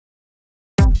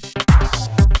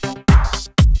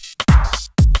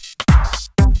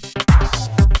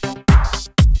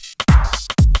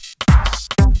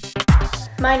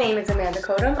My name is Amanda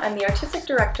Coatham. I'm the Artistic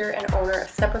Director and owner of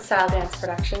Step with Style Dance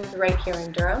Productions right here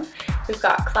in Durham. We've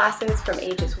got classes from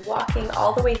ages walking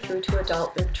all the way through to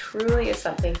adult. There truly is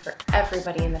something for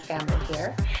everybody in the family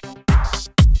here.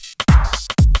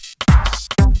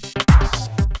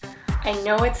 I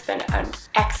know it's been an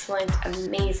excellent,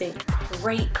 amazing,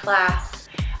 great class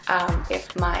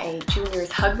if my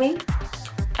juniors hug me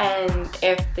and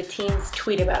if the teens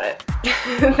tweet about it.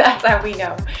 That's how we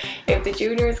know. If the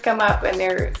juniors come up and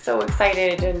they're so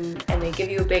excited and they give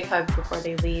you a big hug before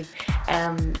they leave,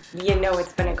 you know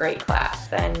it's been a great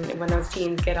class. And when those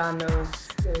teens get on those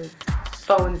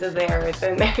phones of theirs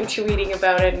and they're tweeting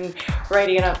about it and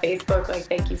writing it on Facebook like,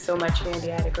 thank you so much,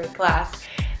 Mandy, I had a great class,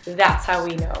 that's how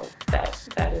we know that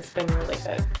it's been really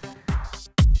good.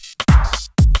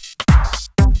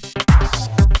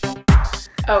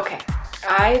 Okay,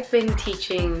 I've been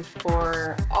teaching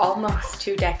for almost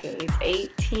 2 decades,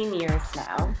 18 years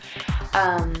now,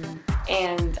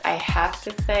 and I have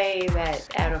to say that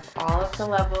out of all of the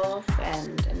levels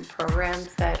and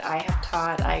programs that I have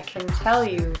taught, I can tell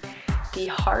you the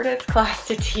hardest class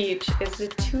to teach is the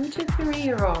 2 to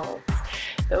 3-year-olds.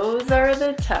 Those are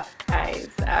the tough guys.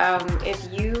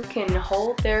 If you can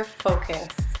hold their focus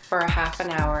for a half an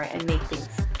hour and make things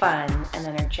fun and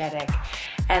energetic,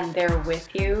 and they're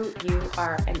with you, you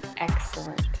are an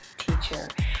excellent teacher.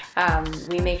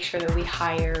 We make sure that we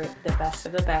hire the best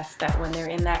of the best, that when they're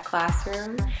in that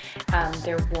classroom,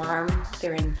 they're warm,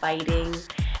 they're inviting,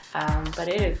 but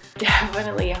it is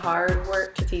definitely hard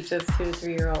work to teach those 2 to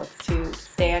 3-year-olds to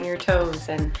stay on your toes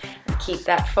and keep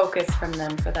that focus from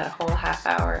them for that whole half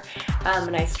hour.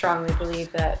 And I strongly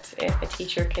believe that if a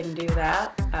teacher can do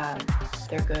that,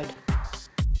 they're good.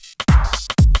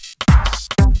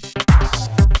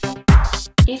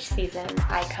 Each season,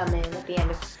 I come in at the end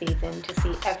of the season to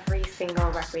see every single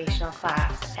recreational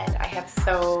class, and I have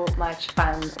so much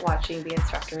fun watching the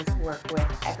instructors work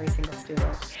with every single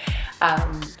student.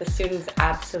 The students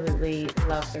absolutely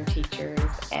love their teachers,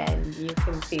 and you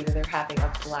can see that they're having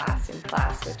a blast in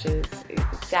class, which is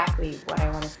exactly what I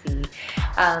want to see.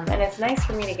 And it's nice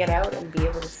for me to get out and be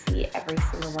able to see every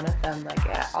single one of them,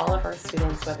 like all of our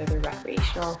students, whether they're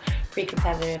recreational,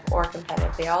 pre-competitive, or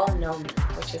competitive, they all know me,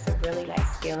 which is a really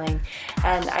nice feeling.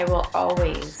 And I will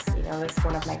always, that's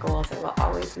one of my goals, I will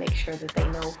always make sure that they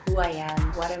know who I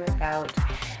am, what I'm about,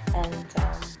 and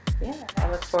yeah, I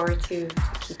look forward to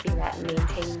keeping that and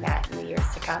maintaining that in the years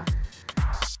to come.